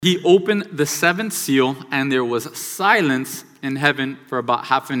He opened the seventh seal, and there was silence in heaven for about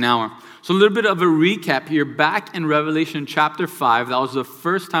half an hour. So a little bit of a recap here. Back in Revelation chapter 5, that was the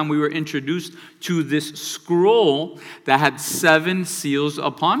first time we were introduced to this scroll that had 7 seals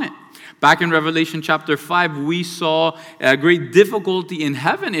upon it. Back in Revelation chapter 5, we saw a great difficulty in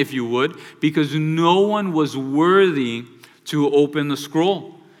heaven, if you would, because no one was worthy to open the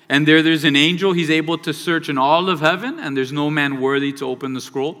scroll. And there's an angel. He's able to search in all of heaven, and there's no man worthy to open the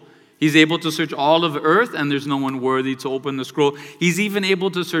scroll. He's able to search all of earth, and there's no one worthy to open the scroll. He's even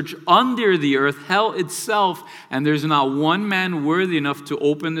able to search under the earth, hell itself, and there's not one man worthy enough to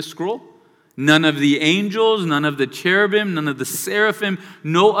open the scroll. None of the angels, none of the cherubim, none of the seraphim,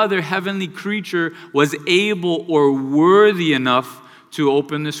 no other heavenly creature was able or worthy enough to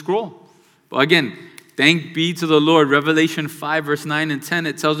open the scroll. But again, thank be to the Lord. Revelation 5, verse 9 and 10,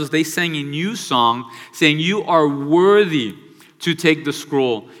 it tells us they sang a new song, saying, "You are worthy to take the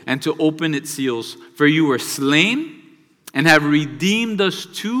scroll and to open its seals. For you were slain and have redeemed us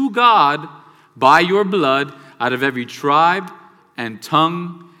to God by your blood out of every tribe and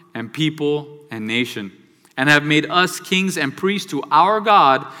tongue and people and nation, and have made us kings and priests to our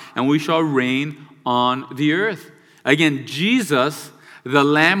God, and we shall reign on the earth." Again, Jesus, the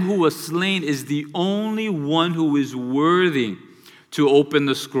Lamb who was slain, is the only one who is worthy to open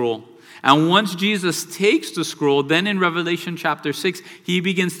the scroll. And once Jesus takes the scroll, then in Revelation chapter 6, he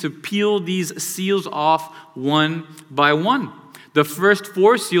begins to peel these seals off one by one. The first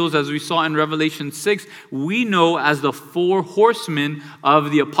 4 seals, as we saw in Revelation 6, we know as the 4 horsemen of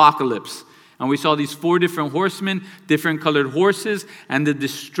the apocalypse. And we saw these 4 different horsemen, different colored horses, and the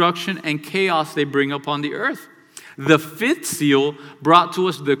destruction and chaos they bring upon the earth. The 5th seal brought to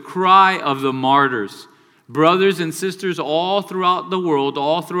us the cry of the martyrs. Brothers and sisters all throughout the world,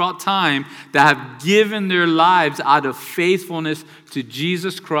 all throughout time, that have given their lives out of faithfulness to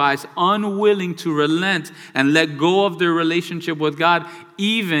Jesus Christ, unwilling to relent and let go of their relationship with God,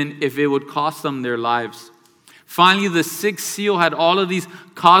 even if it would cost them their lives. Finally, the 6th seal had all of these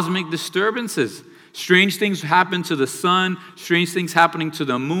cosmic disturbances. Strange things happened to the sun, strange things happening to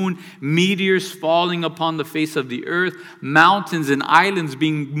the moon, meteors falling upon the face of the earth, mountains and islands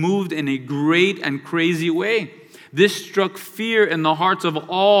being moved in a great and crazy way. This struck fear in the hearts of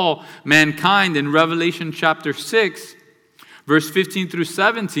all mankind. In Revelation chapter 6, verse 15 through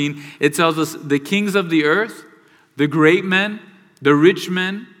 17, it tells us the kings of the earth, the great men, the rich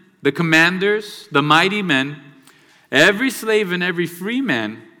men, the commanders, the mighty men, every slave and every free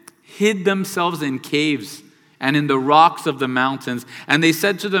man hid themselves in caves and in the rocks of the mountains. And they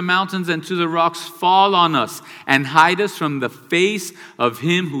said to the mountains and to the rocks, "Fall on us and hide us from the face of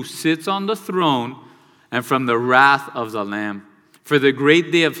him who sits on the throne and from the wrath of the Lamb. For the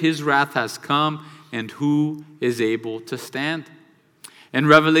great day of his wrath has come, and who is able to stand?" In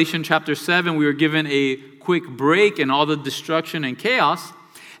Revelation chapter 7, we were given a quick break in all the destruction and chaos,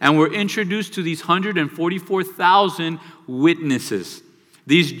 and we're introduced to these 144,000 witnesses.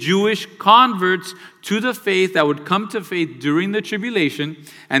 These Jewish converts to the faith that would come to faith during the tribulation,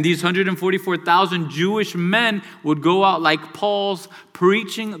 and these 144,000 Jewish men would go out like Paul's,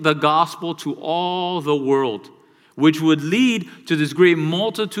 preaching the gospel to all the world, which would lead to this great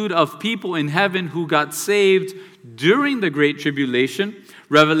multitude of people in heaven who got saved during the great tribulation.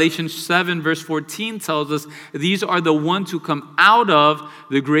 Revelation 7 verse 14 tells us these are the ones who come out of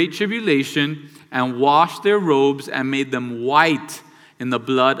the great tribulation and washed their robes and made them white in the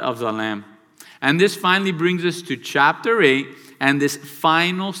blood of the Lamb. And this finally brings us to chapter 8 and this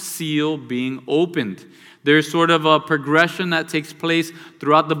final seal being opened. There's sort of a progression that takes place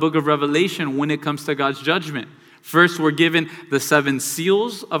throughout the book of Revelation when it comes to God's judgment. First, we're given the 7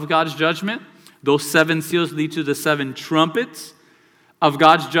 seals of God's judgment. Those 7 seals lead to the 7 trumpets of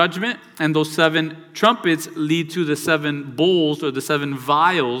God's judgment, and those 7 trumpets lead to the 7 bowls or the 7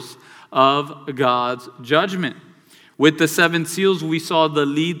 vials of God's judgment. With the 7 seals, we saw the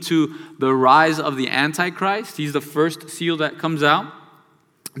lead to the rise of the Antichrist. He's the first seal that comes out.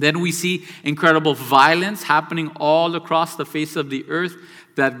 Then we see incredible violence happening all across the face of the earth,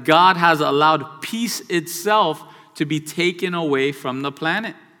 that God has allowed peace itself to be taken away from the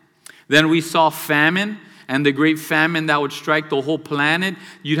planet. Then we saw famine, and the great famine that would strike the whole planet.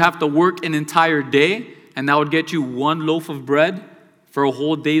 You'd have to work an entire day, and that would get you 1 loaf of bread for a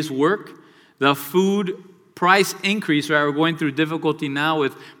whole day's work. The food price increase, right? We're going through difficulty now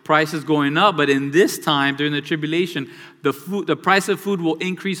with prices going up, but in this time, during the tribulation, the price of food will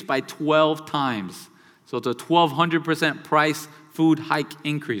increase by 12 times. So it's a 1,200% price food hike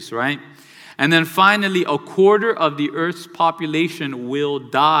increase, right? And then finally, a quarter of the earth's population will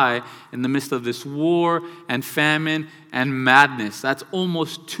die in the midst of this war and famine and madness. That's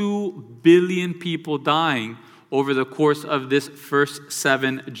almost 2 billion people dying over the course of this first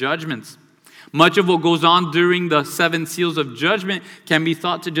 7 judgments. Much of what goes on during the 7 seals of judgment can be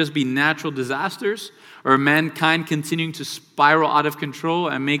thought to just be natural disasters or mankind continuing to spiral out of control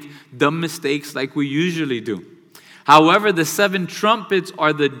and make dumb mistakes like we usually do. However, the 7 trumpets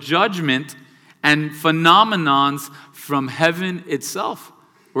are the judgment and phenomenons from heaven itself.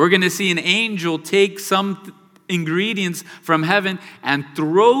 We're going to see an angel take some ingredients from heaven and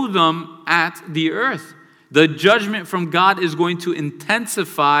throw them at the earth. The judgment from God is going to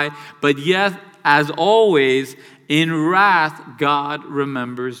intensify, but yet, as always, in wrath, God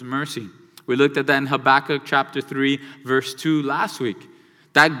remembers mercy. We looked at that in Habakkuk chapter 3, verse 2 last week.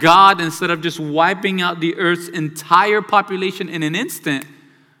 That God, instead of just wiping out the earth's entire population in an instant,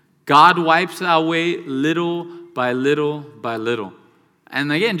 God wipes away little by little by little. And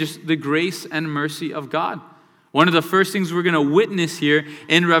again, just the grace and mercy of God. One of the first things we're going to witness here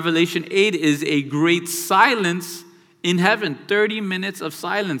in Revelation 8 is a great silence in heaven. 30 minutes of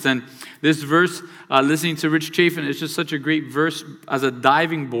silence. And this verse, listening to Rich Chafin, is just such a great verse as a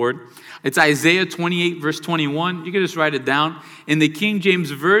diving board. It's Isaiah 28, verse 21. You can just write it down. In the King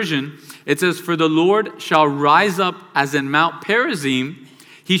James Version, it says, "For the Lord shall rise up as in Mount Perazim.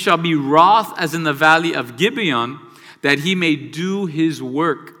 He shall be wroth as in the valley of Gibeon, that he may do his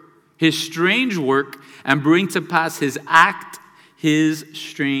work, his strange work, and bring to pass his act, his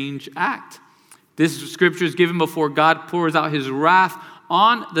strange act." This scripture is given before God pours out his wrath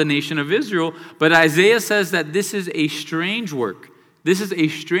on the nation of Israel. But Isaiah says that this is a strange work. This is a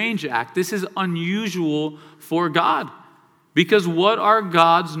strange act. This is unusual for God. Because what are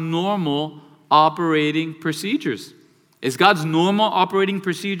God's normal operating procedures? Is God's normal operating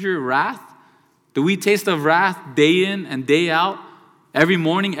procedure wrath? Do we taste of wrath day in and day out? Every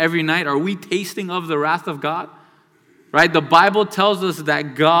morning, every night, are we tasting of the wrath of God? Right? The Bible tells us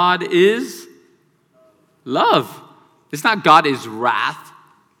that God is love. It's not God is wrath.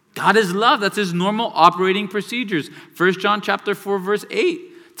 God is love. That's his normal operating procedures. 1 John chapter 4, verse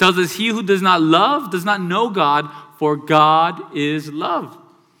 8 tells us, "He who does not love does not know God, for God is love."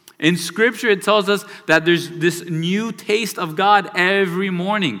 In Scripture, it tells us that there's this new taste of God every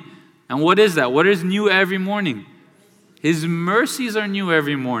morning. And what is that? What is new every morning? His mercies are new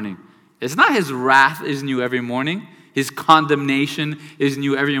every morning. It's not his wrath is new every morning. His condemnation is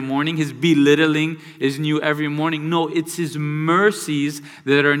new every morning. His belittling is new every morning. No, it's his mercies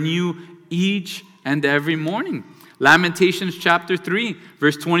that are new each and every morning. Lamentations chapter 3,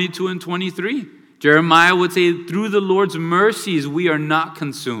 verse 22 and 23. Jeremiah would say, "Through the Lord's mercies we are not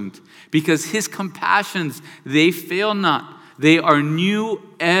consumed, because his compassions, they fail not. They are new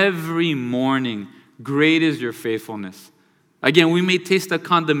every morning. Great is your faithfulness." Again, we may taste the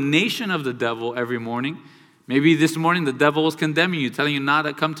condemnation of the devil every morning. Maybe this morning the devil was condemning you, telling you not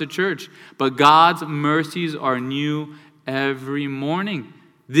to come to church. But God's mercies are new every morning.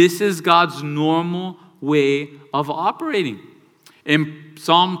 This is God's normal way of operating. In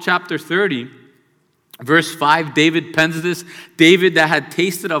Psalm chapter 30, verse 5, David pens this. David that had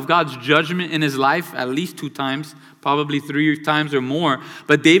tasted of God's judgment in his life at least 2 times, probably 3 times or more.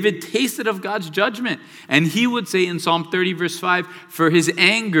 But David tasted of God's judgment. And he would say in Psalm 30, verse 5, "For his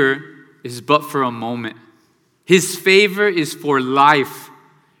anger is but for a moment. His favor is for life.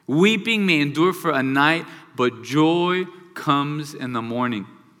 Weeping may endure for a night, but joy comes in the morning."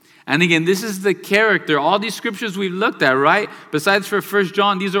 And again, this is the character. All these scriptures we've looked at, right? Besides for 1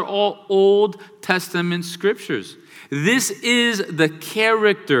 John, these are all Old Testament scriptures. This is the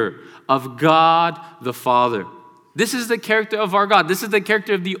character of God the Father. This is the character of our God. This is the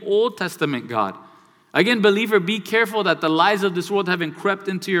character of the Old Testament God. Again, believer, be careful that the lies of this world haven't crept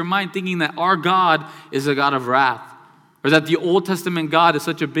into your mind thinking that our God is a God of wrath. Or that the Old Testament God is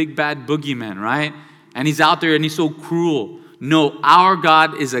such a big bad boogeyman, right? And he's out there and he's so cruel. No, our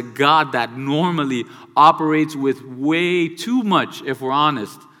God is a God that normally operates with way too much, if we're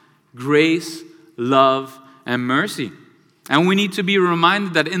honest, grace, love, and mercy. And we need to be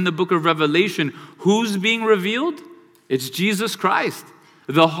reminded that in the book of Revelation, who's being revealed? It's Jesus Christ.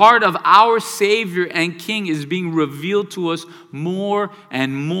 The heart of our Savior and King is being revealed to us more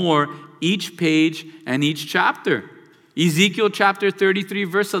and more each page and each chapter. Ezekiel chapter 33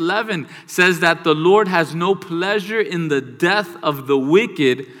 verse 11 says that the Lord has no pleasure in the death of the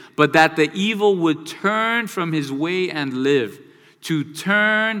wicked, but that the evil would turn from his way and live. To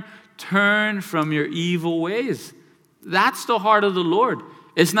turn from your evil ways. That's the heart of the Lord.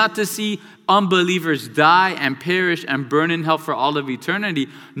 It's not to see unbelievers die and perish and burn in hell for all of eternity.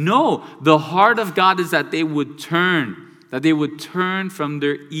 No, the heart of God is that they would turn from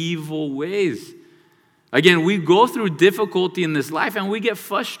their evil ways. Again, we go through difficulty in this life and we get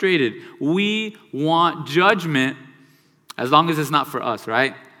frustrated. We want judgment as long as it's not for us,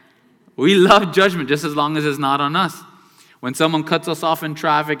 right? We love judgment just as long as it's not on us. When someone cuts us off in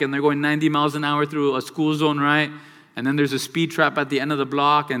traffic and they're going 90 miles an hour through a school zone, right? And then there's a speed trap at the end of the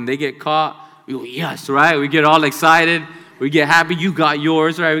block and they get caught. We go, yes, right? We get all excited. We get happy. You got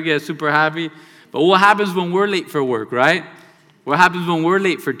yours, right? We get super happy. But what happens when we're late for work, right? What happens when we're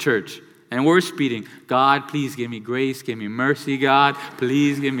late for church and we're speeding? God, please give me grace. Give me mercy, God.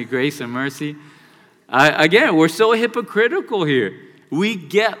 Please give me grace and mercy. Again, we're so hypocritical here. We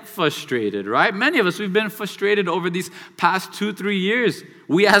get frustrated, right? Many of us, we've been frustrated over these past 2-3 years.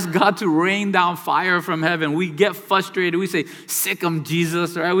 We ask God to rain down fire from heaven. We get frustrated. We say, sick 'em,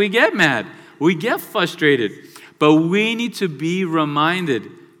 Jesus, right? We get mad. We get frustrated. But we need to be reminded,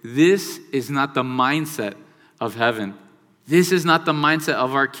 this is not the mindset of heaven. This is not the mindset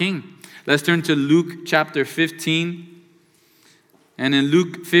of our King. Let's turn to Luke chapter 15. And in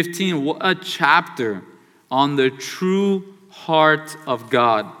Luke 15, what a chapter on the true heart of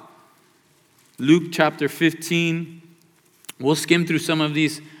God. Luke chapter 15. We'll skim through some of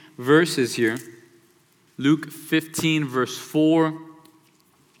these verses here. Luke 15, verse 4.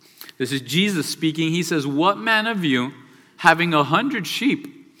 This is Jesus speaking. He says, what man of you, having 100 sheep,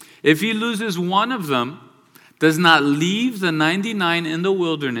 if he loses one of them, does not leave the 99 in the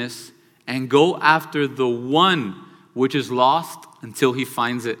wilderness and go after the one which is lost until he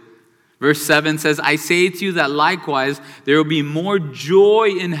finds it? Verse 7 says, I say to you that likewise there will be more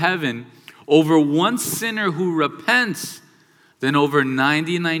joy in heaven over one sinner who repents than over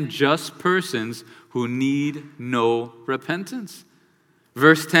 99 just persons who need no repentance.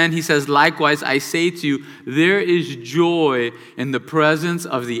 Verse 10, he says, likewise I say to you, there is joy in the presence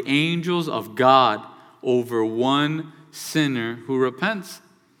of the angels of God over one sinner who repents.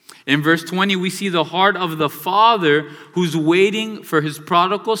 In verse 20, we see the heart of the father who's waiting for his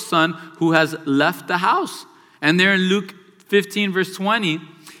prodigal son who has left the house. And there in Luke 15, verse 20,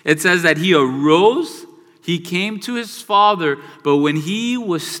 it says that he arose, he came to his father, but when he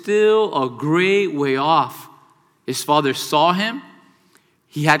was still a great way off, his father saw him,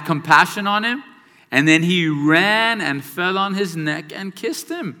 he had compassion on him, and then he ran and fell on his neck and kissed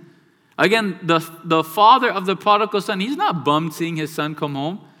him. Again, the father of the prodigal son, he's not bummed seeing his son come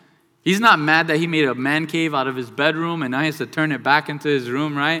home. He's not mad that he made a man cave out of his bedroom and now he has to turn it back into his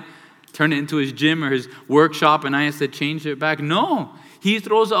room, right? Turn it into his gym or his workshop and now he has to change it back. No, he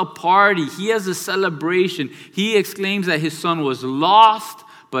throws a party. He has a celebration. He exclaims that his son was lost,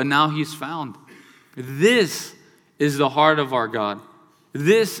 but now he's found. This is the heart of our God.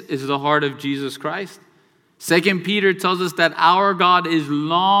 This is the heart of Jesus Christ. 2 Peter tells us that our God is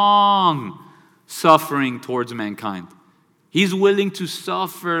long suffering towards mankind. He's willing to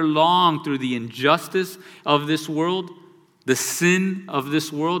suffer long through the injustice of this world, the sin of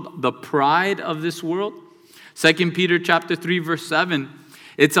this world, the pride of this world. 2 Peter chapter 3, verse 7,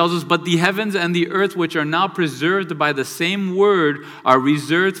 it tells us, but the heavens and the earth, which are now preserved by the same word, are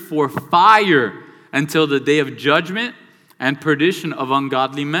reserved for fire until the day of judgment and perdition of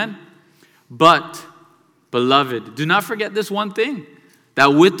ungodly men. But, beloved, do not forget this one thing,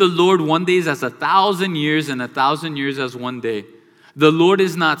 that with the Lord 1 day is as 1,000 years, and 1,000 years as 1 day. The Lord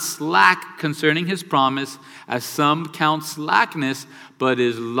is not slack concerning his promise, as some count slackness, but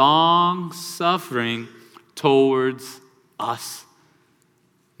is long-suffering towards us,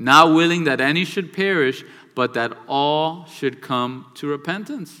 not willing that any should perish, but that all should come to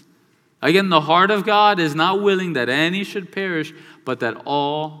repentance. Again, the heart of God is not willing that any should perish, but that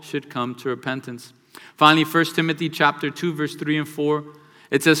all should come to repentance. Finally, 1 Timothy chapter 2, verse 3 and 4,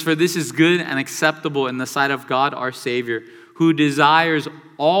 it says, for this is good and acceptable in the sight of God our Savior, who desires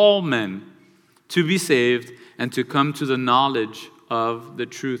all men to be saved and to come to the knowledge of the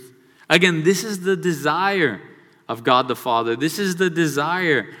truth. Again, this is the desire of God the Father. This is the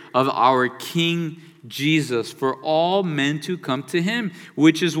desire of our King Jesus, for all men to come to him,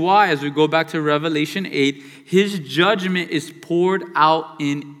 which is why, as we go back to Revelation 8, his judgment is poured out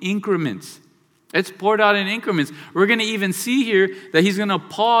in increments. It's poured out in increments. We're going to even see here that he's going to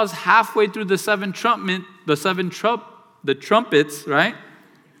pause halfway through the trumpets, right?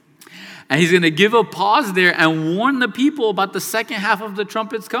 And he's going to give a pause there and warn the people about the second half of the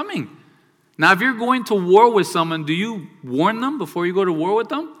trumpets coming. Now, if you're going to war with someone, do you warn them before you go to war with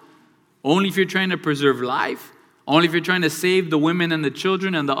them? Only if you're trying to preserve life. Only if you're trying to save the women and the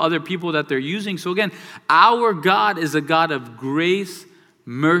children and the other people that they're using. So again, our God is a God of grace,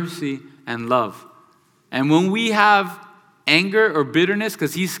 mercy, and love. And when we have anger or bitterness,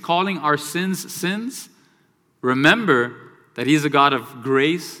 because he's calling our sins sins, remember that he's a God of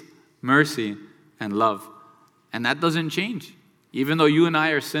grace, mercy, and love. And that doesn't change. Even though you and I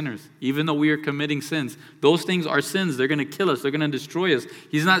are sinners, even though we are committing sins, those things are sins. They're going to kill us. They're going to destroy us.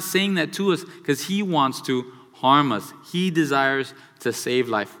 He's not saying that to us because he wants to harm us. He desires to save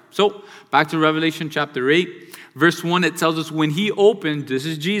life. So, back to Revelation chapter 8, verse 1, it tells us when he opened, this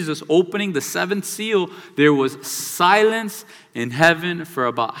is Jesus, opening the seventh seal, there was silence in heaven for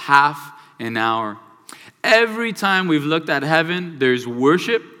about half an hour. Every time we've looked at heaven, there's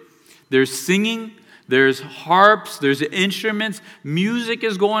worship, there's singing, there's harps, there's instruments, music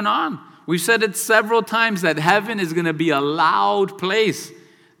is going on. We've said it several times that heaven is going to be a loud place.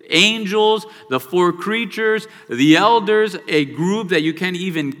 Angels, the four creatures, the elders, a group that you can't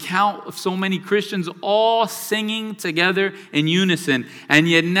even count of so many Christians all singing together in unison. And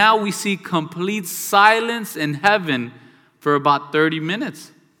yet now we see complete silence in heaven for about 30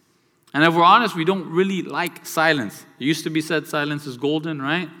 minutes. And if we're honest, we don't really like silence. It used to be said silence is golden,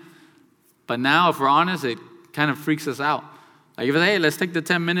 right? But now, if we're honest, it kind of freaks us out. Like if, hey, let's take the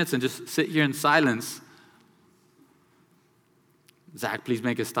 10 minutes and just sit here in silence. Zach, please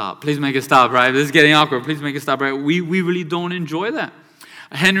make it stop. Please make it stop, right? This is getting awkward. Please make it stop, right? We really don't enjoy that.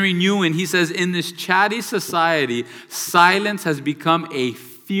 Henry Nouwen, he says, in this chatty society, silence has become a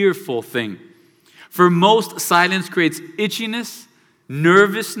fearful thing. For most, silence creates itchiness,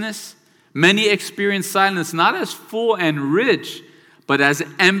 nervousness. Many experience silence not as full and rich, but as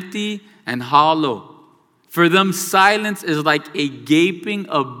empty and hollow. For them, silence is like a gaping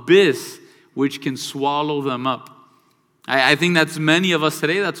abyss which can swallow them up. I think that's many of us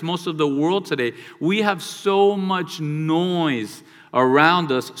today. That's most of the world today. We have so much noise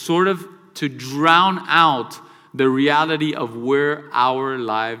around us, sort of to drown out the reality of where our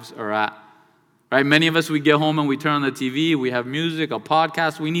lives are at. Right? Many of us, we get home and we turn on the TV, we have music, a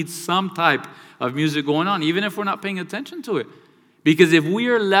podcast. We need some type of music going on, even if we're not paying attention to it. Because if we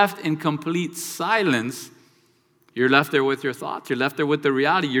are left in complete silence, you're left there with your thoughts. You're left there with the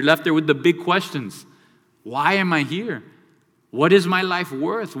reality. You're left there with the big questions. Why am I here? What is my life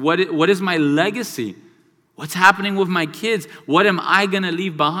worth? What is my legacy? What's happening with my kids? What am I going to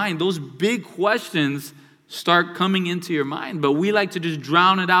leave behind? Those big questions start coming into your mind. But we like to just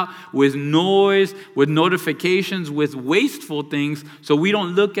drown it out with noise, with notifications, with wasteful things, so we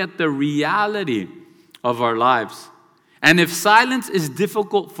don't look at the reality of our lives. And if silence is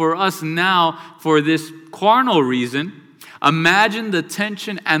difficult for us now for this carnal reason, imagine the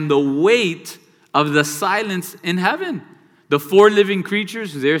tension and the weight of the silence in heaven. The four living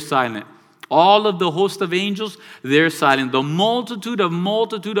creatures, they're silent. All of the host of angels, they're silent. The multitude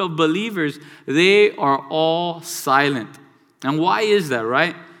of believers, they are all silent. And why is that,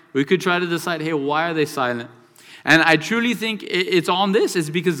 right? We could try to decide, hey, why are they silent? And I truly think it's on this. It's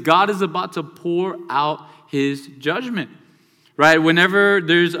because God is about to pour out his judgment. Right? Whenever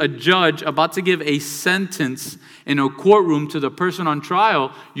there's a judge about to give a sentence in a courtroom to the person on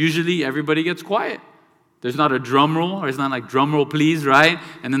trial, usually everybody gets quiet. There's not a drum roll, or it's not like drum roll please, right?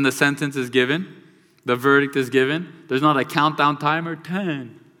 And then the sentence is given. The verdict is given. There's not a countdown timer,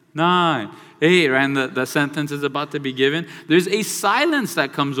 10, 9, 8, right? And the sentence is about to be given. There's a silence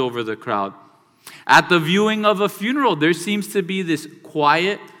that comes over the crowd. At the viewing of a funeral, there seems to be this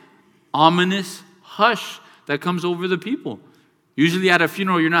quiet, ominous hush that comes over the people. Usually at a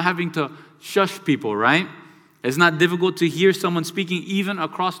funeral, you're not having to shush people, right? It's not difficult to hear someone speaking even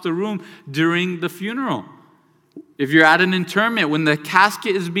across the room during the funeral. If you're at an interment, when the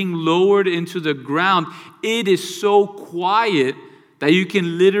casket is being lowered into the ground, it is so quiet that you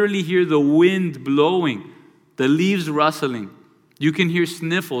can literally hear the wind blowing, the leaves rustling. You can hear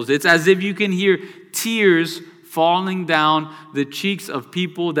sniffles. It's as if you can hear tears falling down the cheeks of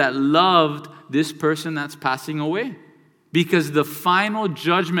people that loved this person that's passing away. Because the final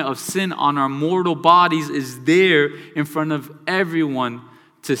judgment of sin on our mortal bodies is there in front of everyone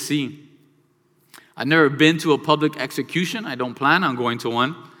to see. I've never been to a public execution. I don't plan on going to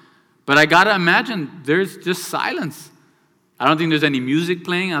one. But I got to imagine there's just silence. I don't think there's any music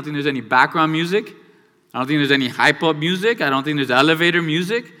playing. I don't think there's any background music. I don't think there's any hype-up music. I don't think there's elevator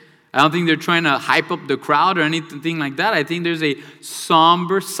music. I don't think they're trying to hype up the crowd or anything like that. I think there's a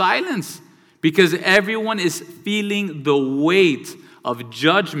somber silence. Because everyone is feeling the weight of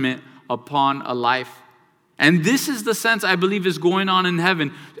judgment upon a life. And this is the sense I believe is going on in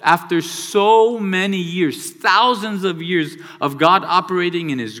heaven after so many years, thousands of years of God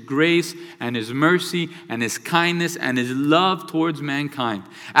operating in His grace and His mercy and His kindness and His love towards mankind.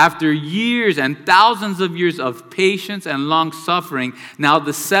 After years and thousands of years of patience and long suffering, now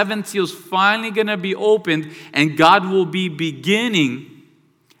the seventh seal is finally going to be opened, and God will be beginning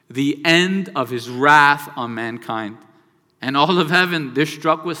the end of His wrath on mankind. And all of heaven, they're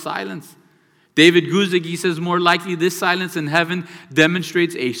struck with silence. David Guzik, he says, more likely this silence in heaven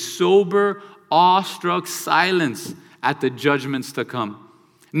demonstrates a sober, awestruck silence at the judgments to come.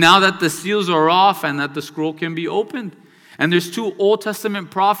 Now that the seals are off and that the scroll can be opened. And there's two Old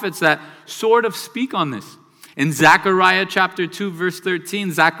Testament prophets that sort of speak on this. In Zechariah chapter 2, verse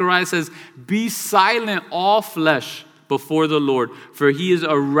 13, Zechariah says, "Be silent, all flesh, before the Lord, for He is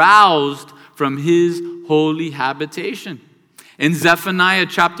aroused from His holy habitation." In Zephaniah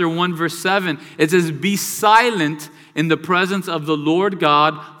chapter 1, verse 7, it says, "Be silent in the presence of the Lord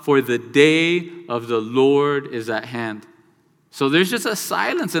God, for the day of the Lord is at hand." So there's just a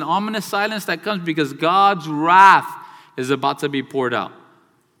silence, an ominous silence that comes because God's wrath is about to be poured out.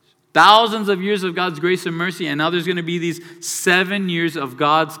 Thousands of years of God's grace and mercy, and now there's going to be these 7 years of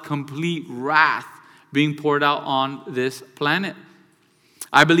God's complete wrath being poured out on this planet.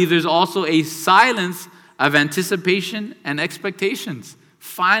 I believe there's also a silence of anticipation and expectations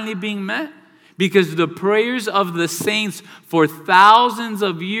finally being met, because the prayers of the saints for thousands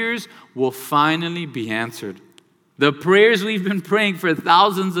of years will finally be answered. The prayers we've been praying for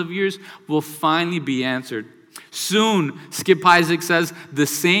thousands of years will finally be answered. Soon, Skip Isaac says, the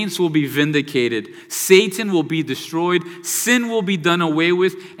saints will be vindicated, Satan will be destroyed, sin will be done away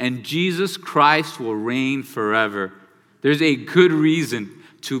with, and Jesus Christ will reign forever. There's a good reason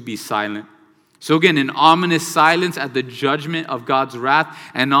to be silent. So again, an ominous silence at the judgment of God's wrath,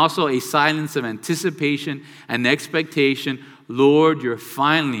 and also a silence of anticipation and expectation. Lord, you're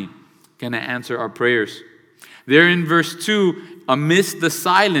finally going to answer our prayers. There in verse 2, amidst the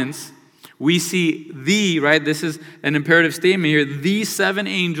silence, we see right? This is an imperative statement here. The 7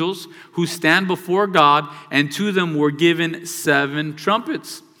 angels who stand before God, and to them were given 7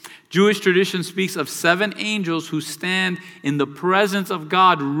 trumpets. Jewish tradition speaks of 7 angels who stand in the presence of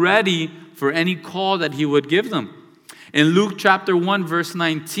God, ready for any call that He would give them. In Luke chapter 1, verse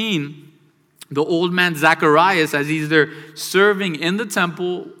 19, the old man Zacharias, as he's there serving in the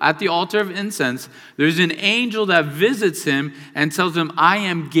temple at the altar of incense, there's an angel that visits him and tells him, "I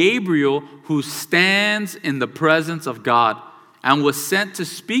am Gabriel who stands in the presence of God and was sent to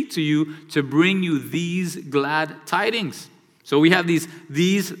speak to you to bring you these glad tidings." So we have these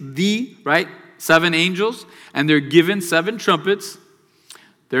 7 angels, and they're given 7 trumpets.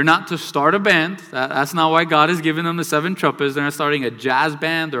 They're not to start a band. That's not why God has given them the 7 trumpets. They're not starting a jazz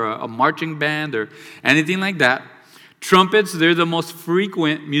band or a marching band or anything like that. Trumpets, they're the most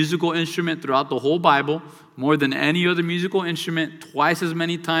frequent musical instrument throughout the whole Bible, more than any other musical instrument, twice as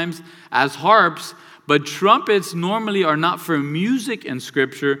many times as harps. But trumpets normally are not for music in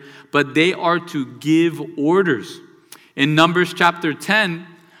Scripture, but they are to give orders. In Numbers chapter 10,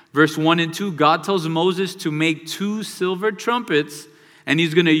 verse 1 and 2, God tells Moses to make 2 silver trumpets, and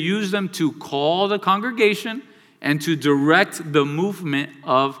He's going to use them to call the congregation and to direct the movement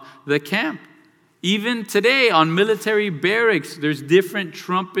of the camp. Even today on military barracks, there's different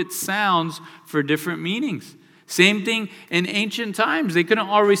trumpet sounds for different meanings. Same thing in ancient times. They couldn't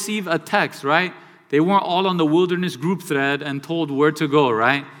all receive a text, right? They weren't all on the wilderness group thread and told where to go,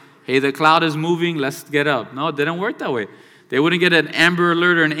 right? Hey, the cloud is moving, let's get up. No, it didn't work that way. They wouldn't get an Amber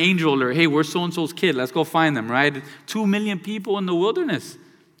Alert or an angel alert. Hey, where's so-and-so's kid? Let's go find them, right? 2 million people in the wilderness.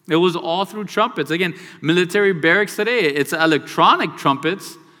 It was all through trumpets. Again, military barracks today, it's electronic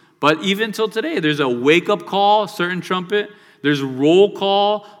trumpets, but even till today, there's a wake-up call, certain trumpet. There's roll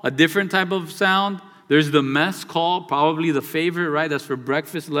call, a different type of sound. There's the mess call, probably the favorite, right? That's for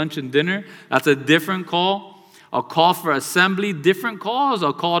breakfast, lunch, and dinner. That's a different call. A call for assembly, different calls,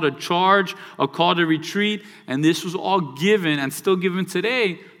 a call to charge, a call to retreat, and this was all given and still given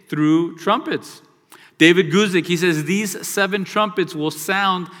today through trumpets. David Guzik, he says, these 7 trumpets will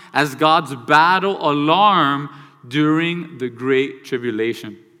sound as God's battle alarm during the Great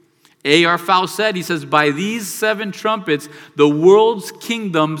Tribulation. A.R. Faust said, he says, by these 7 trumpets, the world's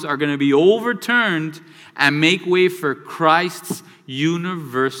kingdoms are going to be overturned and make way for Christ's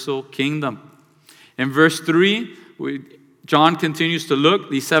universal kingdom. In verse 3, John continues to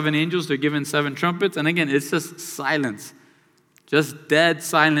look. These 7 angels, they're given 7 trumpets. And again, it's just silence. Just dead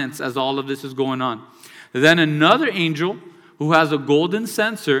silence as all of this is going on. Then another angel who has a golden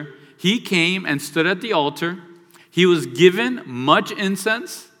censer, he came and stood at the altar. He was given much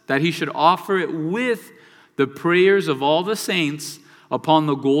incense that he should offer it with the prayers of all the saints upon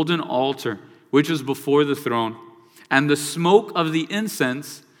the golden altar, which was before the throne. And the smoke of the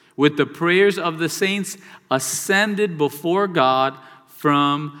incense with the prayers of the saints ascended before God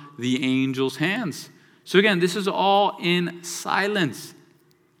from the angels' hands. So again, this is all in silence.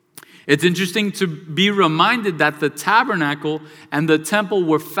 It's interesting to be reminded that the tabernacle and the temple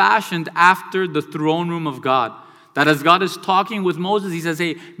were fashioned after the throne room of God. That as God is talking with Moses, he says,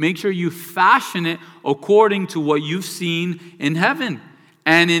 hey, make sure you fashion it according to what you've seen in heaven.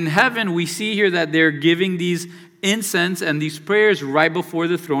 And in heaven, we see here that they're giving these incense and these prayers right before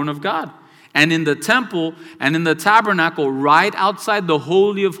the throne of God. And in the temple and in the tabernacle, right outside the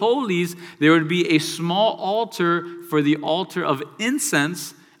Holy of Holies, there would be a small altar for the altar of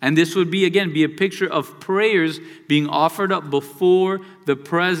incense. And this would be a picture of prayers being offered up before the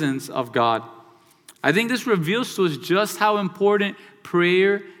presence of God. I think this reveals to us just how important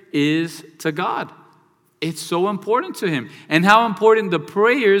prayer is to God. It's so important to Him. And how important the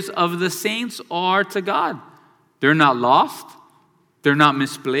prayers of the saints are to God. They're not lost. They're not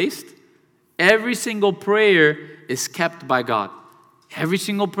misplaced. Every single prayer is kept by God. Every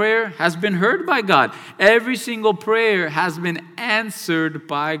single prayer has been heard by God. Every single prayer has been answered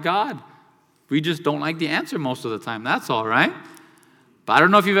by God. We just don't like the answer most of the time. That's all right. But I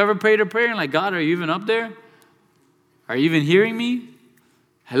don't know if you've ever prayed a prayer and like, God, are you even up there? Are you even hearing me?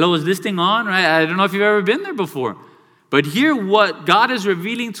 Hello, is this thing on? Right? I don't know if you've ever been there before. But here what God is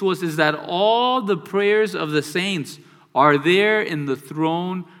revealing to us is that all the prayers of the saints are there in the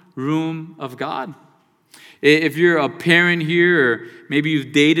throne room of God. If you're a parent here, or maybe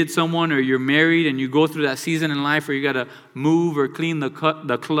you've dated someone, or you're married and you go through that season in life where you got to move or clean the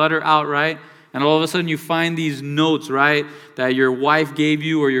clutter out, right? And all of a sudden you find these notes, right, that your wife gave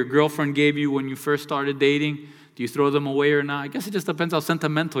you or your girlfriend gave you when you first started dating. Do you throw them away or not? I guess it just depends how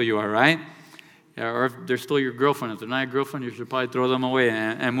sentimental you are, right? Or if they're still your girlfriend. If they're not your girlfriend, you should probably throw them away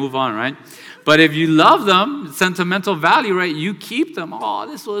and move on, right? But if you love them, sentimental value, right, you keep them. Oh,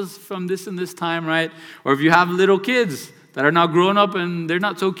 this was from this and this time, right? Or if you have little kids that are now grown up and they're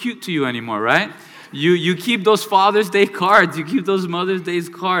not so cute to you anymore, right? You keep those Father's Day cards. You keep those Mother's Day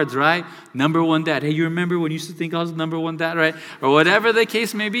cards, right? Number one dad. Hey, you remember when you used to think I was number one dad, right? Or whatever the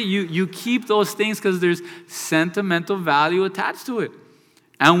case may be, you keep those things because there's sentimental value attached to it.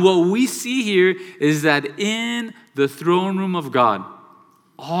 And what we see here is that in the throne room of God,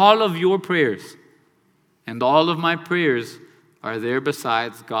 all of your prayers and all of my prayers are there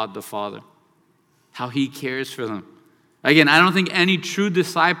besides God the Father. How He cares for them. Again, I don't think any true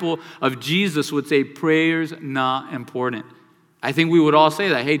disciple of Jesus would say prayer's not important. I think we would all say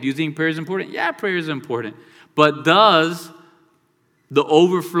that. Hey, do you think prayer is important? Yeah, prayer is important. But does the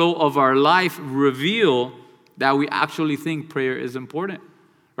overflow of our life reveal that we actually think prayer is important?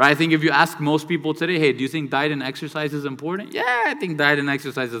 Right? I think if you ask most people today, hey, do you think diet and exercise is important? Yeah, I think diet and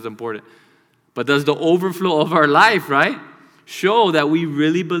exercise is important. But does the overflow of our life, right, show that we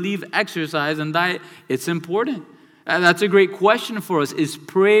really believe exercise and diet, it's important? And that's a great question for us. Is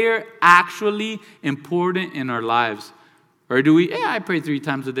prayer actually important in our lives? Or do we, I pray 3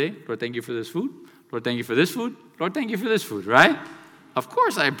 times a day. Lord, thank you for this food. Lord, thank you for this food. Lord, thank you for this food, right? Of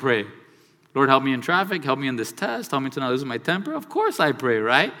course I pray. Lord, help me in traffic. Help me in this test. Help me to not lose my temper. Of course I pray,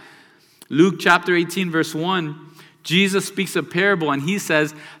 right? Luke chapter 18, verse 1, Jesus speaks a parable and He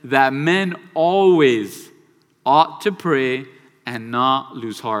says that men always ought to pray and not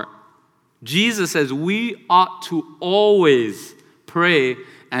lose heart. Jesus says we ought to always pray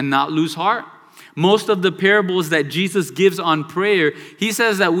and not lose heart. Most of the parables that Jesus gives on prayer, He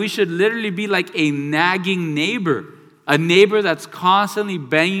says that we should literally be like a nagging neighbor. A neighbor that's constantly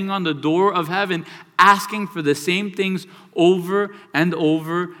banging on the door of heaven, asking for the same things over and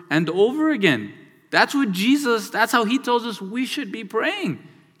over and over again. That's how He tells us we should be praying.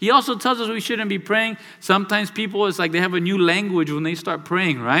 He also tells us we shouldn't be praying. Sometimes people, it's like they have a new language when they start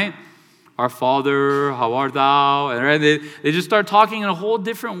praying, right? Our Father, how art thou? And right? They just start talking in a whole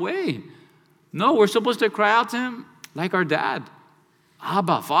different way. No, we're supposed to cry out to Him like our dad.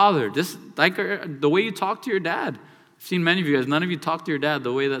 Abba, Father, just like the way you talk to your dad. I've seen many of you guys, none of you talk to your dad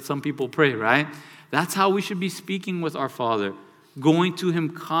the way that some people pray, right? That's how we should be speaking with our Father, going to Him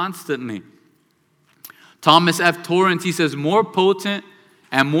constantly. Thomas F. Torrance, he says, more potent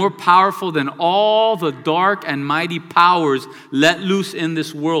and more powerful than all the dark and mighty powers let loose in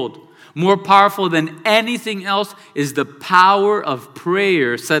this world. More powerful than anything else is the power of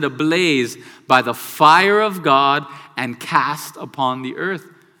prayer set ablaze by the fire of God and cast upon the earth.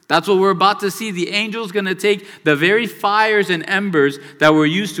 That's what we're about to see. The angel's going to take the very fires and embers that were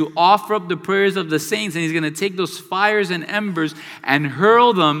used to offer up the prayers of the saints, and he's going to take those fires and embers and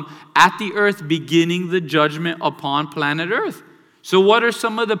hurl them at the earth, beginning the judgment upon planet Earth. So what are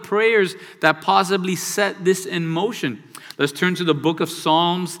some of the prayers that possibly set this in motion? Let's turn to the book of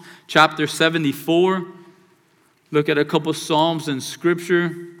Psalms, chapter 74. Look at a couple Psalms in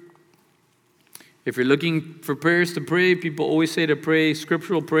Scripture. If you're looking for prayers to pray, people always say to pray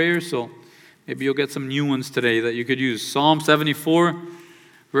scriptural prayers, so maybe you'll get some new ones today that you could use. Psalm 74,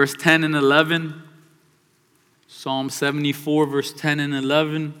 verse 10 and 11. Psalm 74, verse 10 and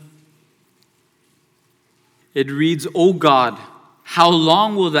 11. It reads, O God, how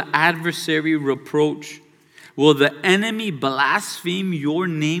long will the adversary reproach? Will the enemy blaspheme your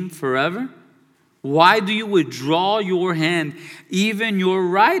name forever? Why do you withdraw your hand, even your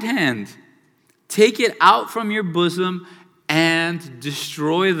right hand? Take it out from your bosom and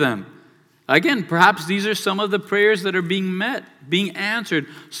destroy them. Again, perhaps these are some of the prayers that are being answered.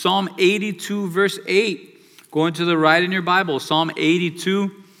 Psalm 82, verse 8. Going to the right in your Bible. Psalm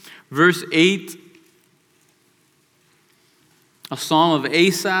 82, verse 8. A psalm of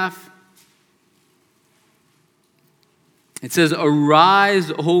Asaph. It says, Arise,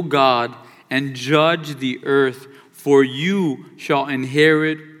 O God, and judge the earth, for you shall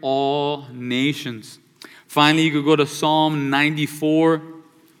inherit all nations. Finally, you could go to Psalm 94.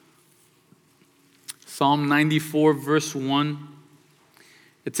 Psalm 94, verse 1.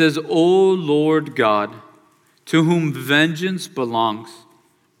 It says, O Lord God, to whom vengeance belongs.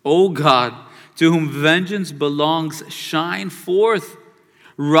 O God, to whom vengeance belongs, shine forth.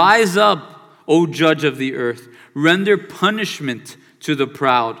 Rise up, O judge of the earth. Render punishment to the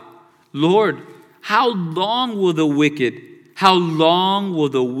proud. Lord, how long will the wicked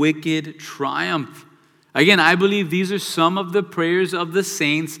triumph? Again, I believe these are some of the prayers of the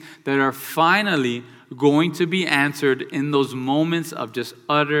saints that are finally going to be answered in those moments of just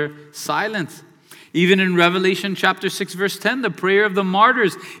utter silence. Even in Revelation chapter 6, verse 10, the prayer of the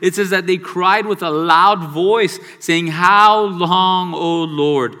martyrs, it says that they cried with a loud voice, saying, How long, O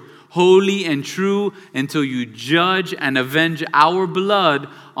Lord, holy and true, until you judge and avenge our blood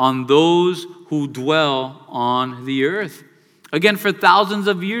on those who dwell on the earth. Again, for thousands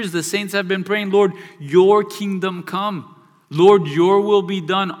of years, the saints have been praying, Lord, your kingdom come. Lord, your will be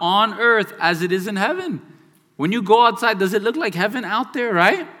done on earth as it is in heaven. When you go outside, does it look like heaven out there,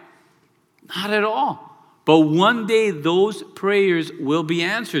 right? Not at all. But one day, those prayers will be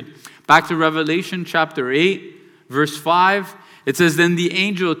answered. Back to Revelation chapter 8, verse 5. It says, Then the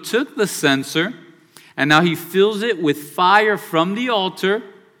angel took the censer, and now he fills it with fire from the altar,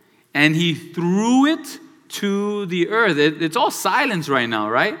 and he threw it to the earth. It's all silence right now,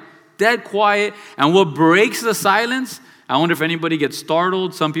 right? Dead quiet. And what breaks the silence? I wonder if anybody gets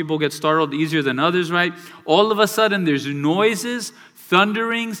startled. Some people get startled easier than others, right? All of a sudden, there's noises,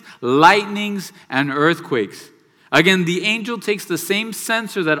 thunderings, lightnings, and earthquakes. Again, the angel takes the same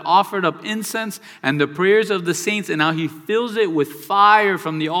censer that offered up incense and the prayers of the saints, and now he fills it with fire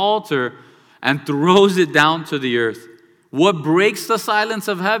from the altar and throws it down to the earth. What breaks the silence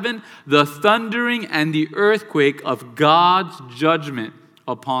of heaven? The thundering and the earthquake of God's judgment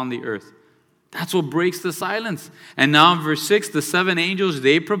upon the earth. That's what breaks the silence. And now in verse 6, the seven angels,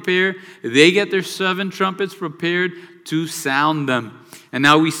 they prepare. They get their seven trumpets prepared to sound them. And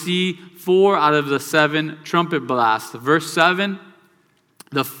now we see 4 out of the 7 trumpet blasts. Verse 7,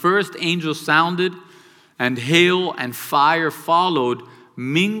 the first angel sounded, and hail and fire followed,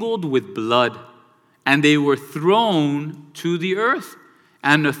 mingled with blood. And they were thrown to the earth.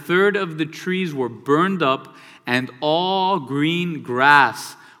 And a third of the trees were burned up, and all green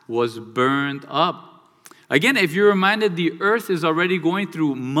grass was burned up. Again, if you're reminded, the earth is already going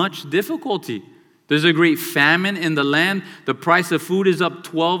through much difficulty. There's a great famine in the land. The price of food is up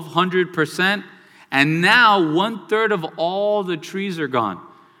 1,200%. And now 1/3 of all the trees are gone.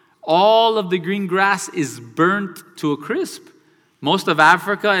 All of the green grass is burnt to a crisp. Most of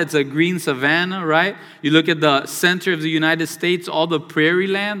Africa, it's a green savanna, right? You look at the center of the United States, all the prairie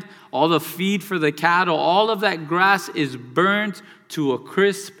land, all the feed for the cattle, all of that grass is burnt to a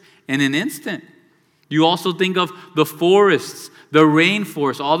crisp in an instant. You also think of the forests, the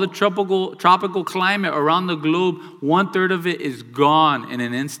rainforest, all the tropical climate around the globe, 1/3 of it is gone in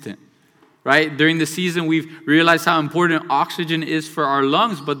an instant, right? During the season, we've realized how important oxygen is for our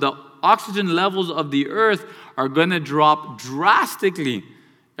lungs, but the oxygen levels of the earth are going to drop drastically.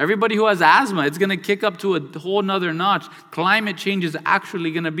 Everybody who has asthma, it's going to kick up to a whole nother notch. Climate change is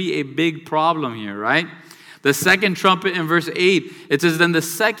actually going to be a big problem here, right? The second trumpet in verse 8, it says, then the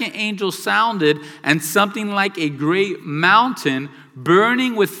second angel sounded, and something like a great mountain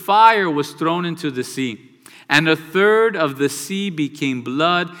burning with fire was thrown into the sea. And a third of the sea became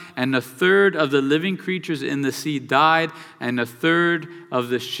blood, and a third of the living creatures in the sea died, and a third of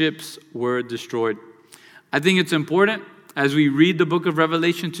the ships were destroyed. I think it's important as we read the book of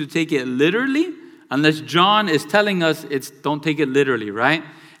Revelation to take it literally, unless John is telling us don't take it literally, right?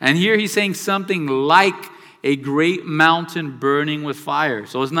 And here he's saying something like a great mountain burning with fire.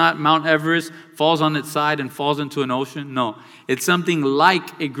 So it's not Mount Everest falls on its side and falls into an ocean. No, it's something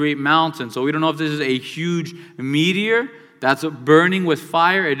like a great mountain. So we don't know if this is a huge meteor that's burning with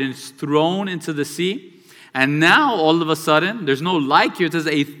fire. It is thrown into the sea. And now all of a sudden, there's no like here. It says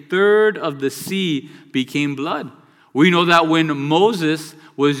a third of the sea became blood. We know that when Moses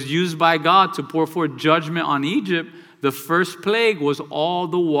was used by God to pour forth judgment on Egypt, the first plague was all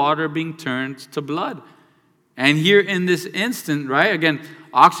the water being turned to blood. And here in this instant, right, again,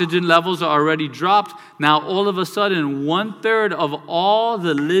 oxygen levels are already dropped. Now, all of a sudden, 1/3 of all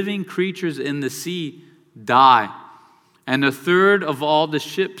the living creatures in the sea die. And 1/3 of all the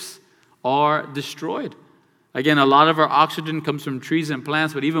ships are destroyed. Again, a lot of our oxygen comes from trees and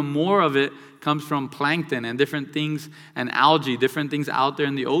plants, but even more of it comes from plankton and different things and algae, different things out there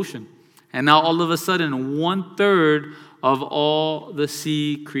in the ocean. And now, all of a sudden, 1/3 of all the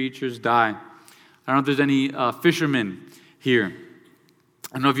sea creatures die. I don't know if there's any fishermen here.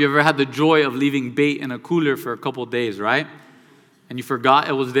 I don't know if you ever had the joy of leaving bait in a cooler for a couple days, right? And you forgot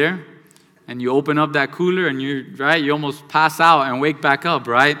it was there. And you open up that cooler and you almost pass out and wake back up,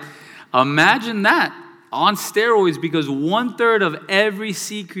 right? Imagine that on steroids, because 1/3 of every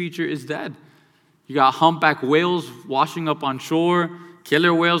sea creature is dead. You got humpback whales washing up on shore,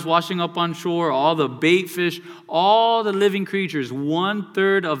 killer whales washing up on shore, all the bait fish, all the living creatures.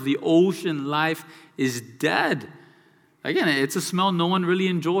 1/3 of the ocean life is dead. Again, it's a smell no one really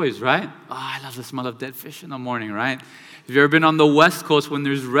enjoys, right? Oh, I love the smell of dead fish in the morning, right? Have you ever been on the West Coast when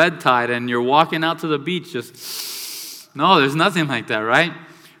there's red tide and you're walking out to the beach, no, there's nothing like that, right?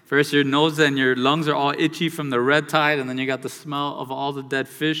 First, your nose and your lungs are all itchy from the red tide, and then you got the smell of all the dead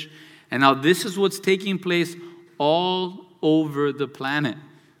fish. And now this is what's taking place all over the planet.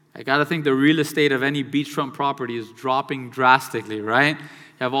 I got to think the real estate of any beachfront property is dropping drastically, right?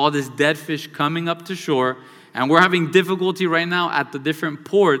 You have all this dead fish coming up to shore, and we're having difficulty right now at the different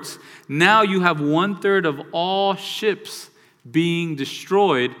ports. Now you have 1/3 of all ships being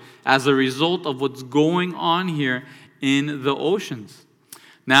destroyed as a result of what's going on here in the oceans.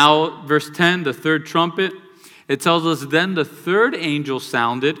 Now, verse 10, the third trumpet, it tells us, then the third angel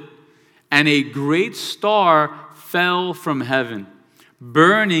sounded, and a great star fell from heaven,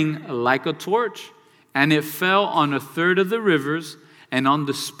 burning like a torch, and it fell on 1/3 of the rivers and on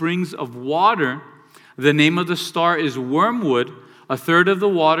the springs of water. The name of the star is wormwood. 1/3 of the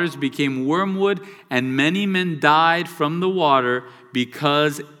waters became wormwood, and many men died from the water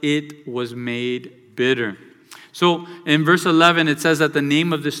because it was made bitter. So in verse 11, it says that the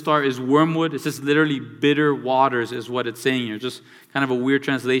name of this star is wormwood. It says literally bitter waters is what it's saying here. Just kind of a weird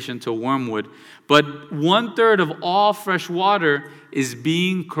translation to wormwood. But 1/3 of all fresh water is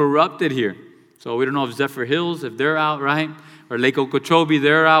being corrupted here. So we don't know if Zephyr Hills, if they're out, right? Or Lake Okeechobee,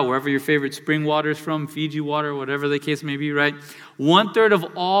 they're out, wherever your favorite spring water is from, Fiji water, whatever the case may be, right? 1/3 of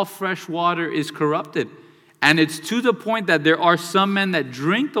all fresh water is corrupted. And it's to the point that there are some men that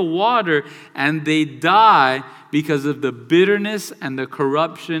drink the water and they die because of the bitterness and the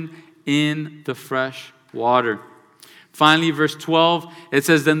corruption in the fresh water. Finally, verse 12, it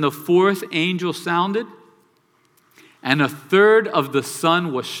says, then the fourth angel sounded, and 1/3 of the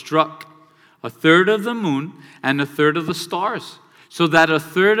sun was struck, 1/3 of the moon, and 1/3 of the stars, so that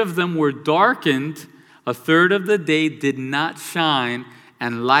 1/3 of them were darkened, 1/3 of the day did not shine,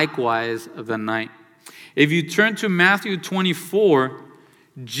 and likewise the night. If you turn to Matthew 24,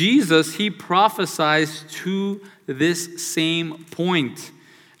 Jesus, he prophesies to this same point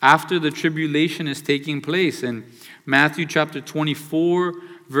after the tribulation is taking place. In Matthew chapter 24,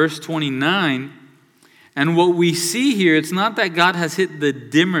 verse 29, and what we see here, it's not that God has hit the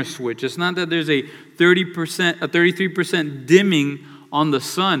dimmer switch. It's not that there's a 33% dimming on the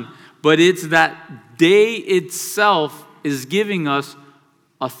sun, but it's that day itself is giving us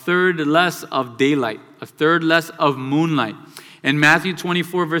 1/3 less of daylight, 1/3 less of moonlight. In Matthew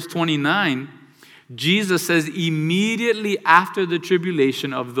 24, verse 29, Jesus says, immediately after the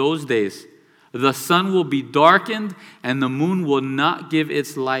tribulation of those days, the sun will be darkened and the moon will not give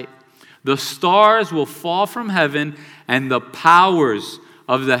its light. The stars will fall from heaven and the powers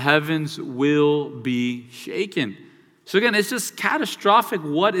of the heavens will be shaken. So again, it's just catastrophic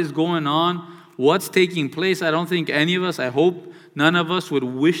what is going on what's taking place. I don't think any of us, I hope none of us would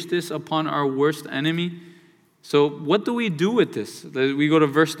wish this upon our worst enemy. So what do we do with this? We go to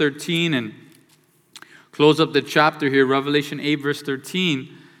verse 13 and close up the chapter here, Revelation 8, verse 13.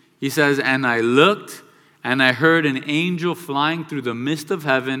 He says, "And I looked, and I heard an angel flying through the midst of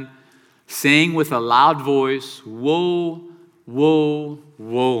heaven, saying with a loud voice, 'Woe, woe,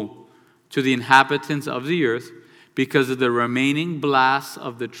 woe to the inhabitants of the earth, because of the remaining blasts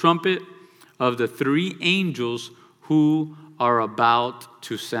of the trumpet of the three angels who are about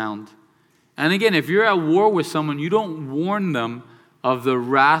to sound.'" And again, if you're at war with someone, you don't warn them of the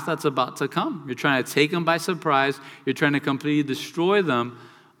wrath that's about to come. You're trying to take them by surprise. You're trying to completely destroy them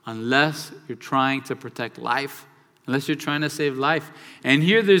unless you're trying to protect life, unless you're trying to save life. And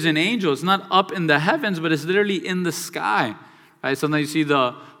here there's an angel. It's not up in the heavens, but it's literally in the sky. Right? Sometimes you see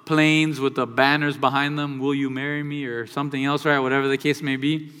the planes with the banners behind them, "Will you marry me?" or something else, right? Whatever the case may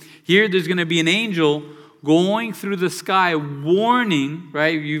be. Here there's going to be an angel going through the sky, warning,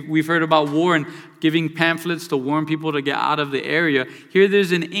 right? We've heard about war and giving pamphlets to warn people to get out of the area. Here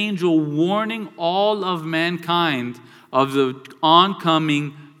there's an angel warning all of mankind of the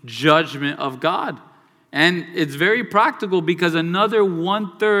oncoming judgment of God. And it's very practical because another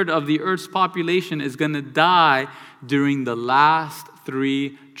 1/3 of the earth's population is going to die during the last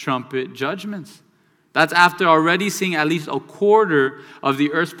 3 trumpet judgments. That's after already seeing at least 1/4 of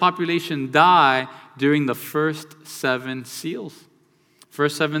the earth's population die during the first 7 seals.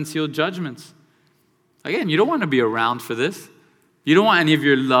 First 7 seal judgments. Again, you don't want to be around for this. You don't want any of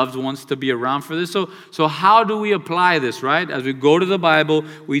your loved ones to be around for this. So how do we apply this, right? As we go to the Bible,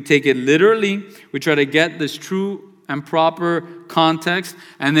 we take it literally. We try to get this true and proper context.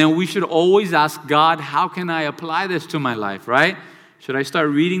 And then we should always ask God, how can I apply this to my life, right? Should I start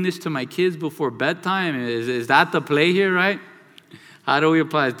reading this to my kids before bedtime? Is that the play here, right? How do we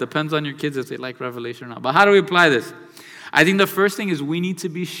apply it? Depends on your kids if they like Revelation or not. But how do we apply this? I think the first thing is we need to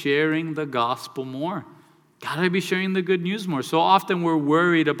be sharing the gospel more. Gotta be sharing the good news more. So often we're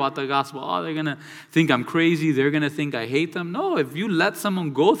worried about the gospel. Oh, they're going to think I'm crazy. They're going to think I hate them. No, if you let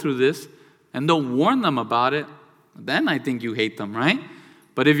someone go through this and don't warn them about it, then I think you hate them, right?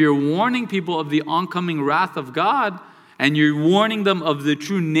 But if you're warning people of the oncoming wrath of God and you're warning them of the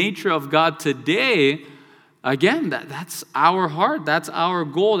true nature of God today, again, that's our heart. That's our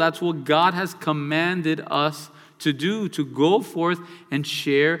goal. That's what God has commanded us to do, to go forth and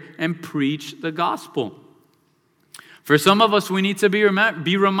share and preach the gospel. For some of us, we need to be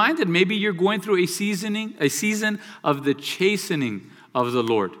reminded. Maybe you're going through a season of the chastening of the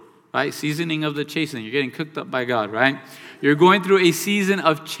Lord, right? Seasoning of the chastening. You're getting cooked up by God, right? You're going through a season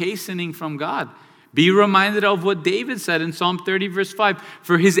of chastening from God. Be reminded of what David said in Psalm 30, verse 5.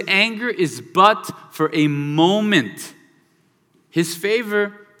 "For his anger is but for a moment. His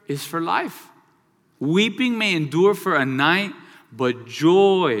favor is for life. Weeping may endure for a night, but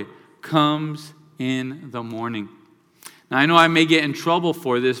joy comes in the morning." Now, I know I may get in trouble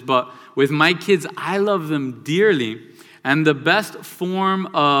for this, but with my kids, I love them dearly. And the best form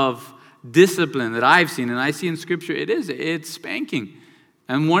of discipline that I've seen, and I see in Scripture, it's spanking.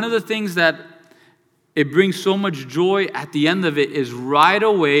 And one of the things that it brings so much joy at the end of it is right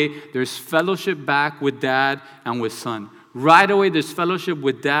away there's fellowship back with dad and with son. Right away there's fellowship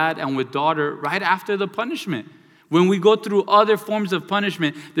with dad and with daughter right after the punishment. When we go through other forms of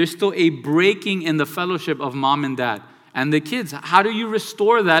punishment, there's still a breaking in the fellowship of mom and dad. And the kids, how do you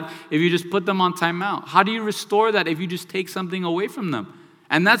restore that if you just put them on timeout? How do you restore that if you just take something away from them?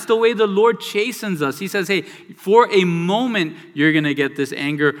 And that's the way the Lord chastens us. He says, hey, for a moment, you're going to get this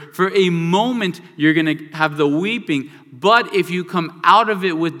anger. For a moment, you're going to have the weeping. But if you come out of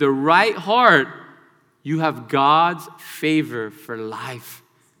it with the right heart, you have God's favor for life.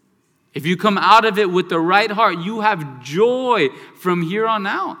 If you come out of it with the right heart, you have joy from here on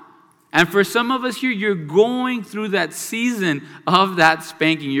out. And for some of us here, you're going through that season of that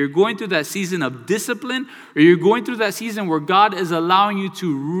spanking. You're going through that season of discipline, or you're going through that season where God is allowing you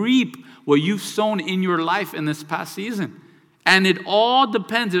to reap what you've sown in your life in this past season. And it all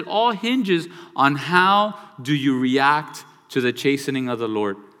depends, it all hinges on how do you react to the chastening of the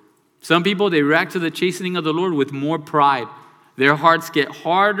Lord. Some people, they react to the chastening of the Lord with more pride. Their hearts get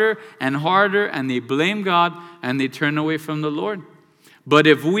harder, and they blame God, and they turn away from the Lord. But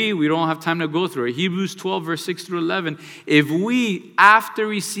if we don't have time to go through it. Hebrews 12, verse 6 through 11. If we, after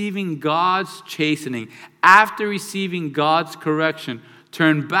receiving God's chastening, after receiving God's correction,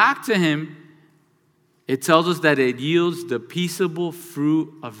 turn back to Him, it tells us that it yields the peaceable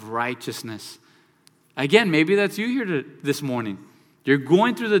fruit of righteousness. Again, maybe that's you here this morning. You're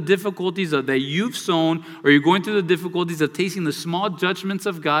going through the difficulties that you've sown, or you're going through the difficulties of tasting the small judgments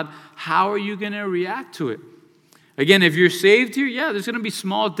of God. How are you going to react to it? Again, if you're saved here, yeah, there's going to be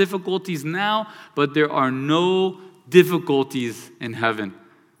small difficulties now, but there are no difficulties in heaven.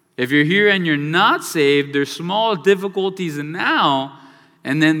 If you're here and you're not saved, there's small difficulties now,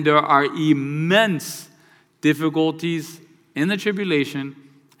 and then there are immense difficulties in the tribulation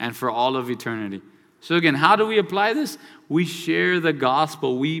and for all of eternity. So again, how do we apply this? We share the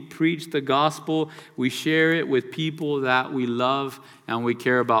gospel. We preach the gospel. We share it with people that we love and we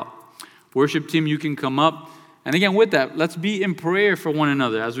care about. Worship team, you can come up. And again, with that, let's be in prayer for one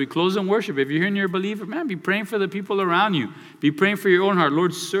another. As we close in worship, if you're here and you're a believer, man, be praying for the people around you. Be praying for your own heart.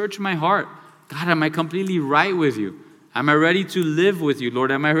 Lord, search my heart. God, am I completely right with you? Am I ready to live with you,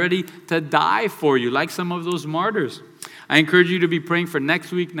 Lord? Am I ready to die for you, like some of those martyrs? I encourage you to be praying for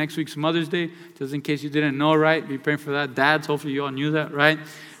next week. Next week's Mother's Day. Just in case you didn't know, right? Be praying for that. Dads, hopefully you all knew that, right?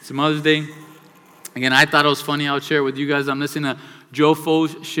 It's Mother's Day. Again, I thought it was funny. I'll share it with you guys. I'm listening to Joe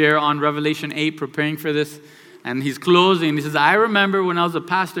Fo's share on Revelation 8, preparing for this. And he's closing. He says, I remember when I was a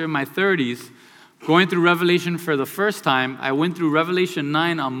pastor in my 30s, going through Revelation for the first time. I went through Revelation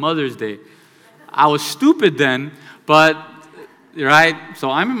 9 on Mother's Day. I was stupid then, but, right?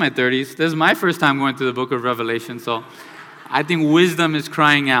 So I'm in my 30s. This is my first time going through the book of Revelation. So I think wisdom is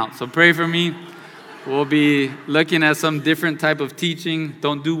crying out. So pray for me. We'll be looking at some different type of teaching.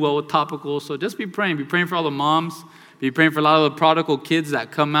 Don't do well with topical. So just be praying. Be praying for all the moms. Be praying for a lot of the prodigal kids that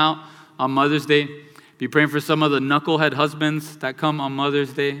come out on Mother's Day. Be praying for some of the knucklehead husbands that come on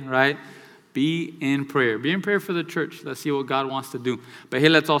Mother's Day, right? Be in prayer. Be in prayer for the church. Let's see what God wants to do. But hey,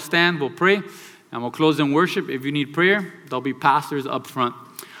 let's all stand. We'll pray. And we'll close in worship. If you need prayer, there'll be pastors up front.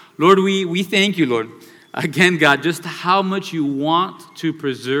 Lord, we thank you, Lord. Again, God, just how much you want to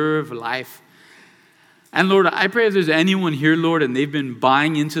preserve life. And Lord, I pray if there's anyone here, Lord, and they've been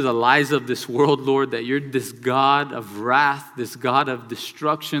buying into the lies of this world, Lord, that you're this God of wrath, this God of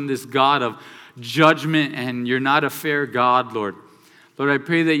destruction, this God of judgment, and you're not a fair God, Lord. Lord, I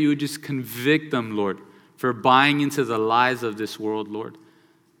pray that you would just convict them, Lord, for buying into the lies of this world, Lord.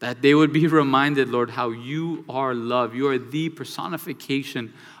 That they would be reminded, Lord, how you are love. You are the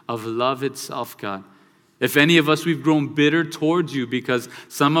personification of love itself, God. If any of us, we've grown bitter towards you because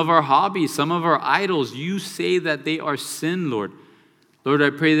some of our hobbies, some of our idols, you say that they are sin, Lord. Lord, I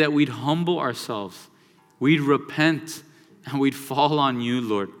pray that we'd humble ourselves, we'd repent, and we'd fall on you,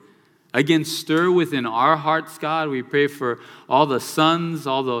 Lord. Again, stir within our hearts, God. We pray for all the sons,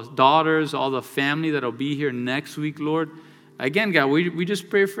 all the daughters, all the family that'll be here next week, Lord. Again, God, we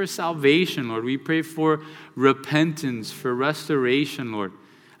just pray for salvation, Lord. We pray for repentance, for restoration, Lord.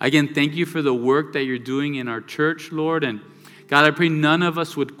 Again, thank you for the work that you're doing in our church, Lord. And God, I pray none of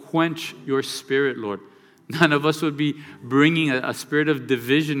us would quench your spirit, Lord. None of us would be bringing a spirit of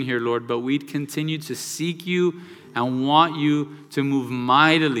division here, Lord, but we'd continue to seek you and want you to move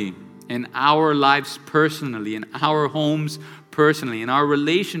mightily in our lives personally, in our homes personally, in our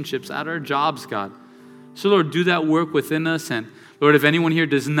relationships, at our jobs, God. So, Lord, do that work within us. And, Lord, if anyone here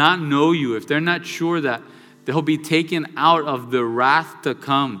does not know you, if they're not sure that they'll be taken out of the wrath to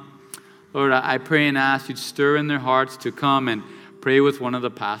come, Lord, I pray and ask you to stir in their hearts to come and pray with one of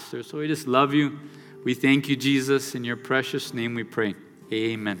the pastors. So we just love you. We thank you, Jesus. In your precious name we pray.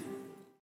 Amen.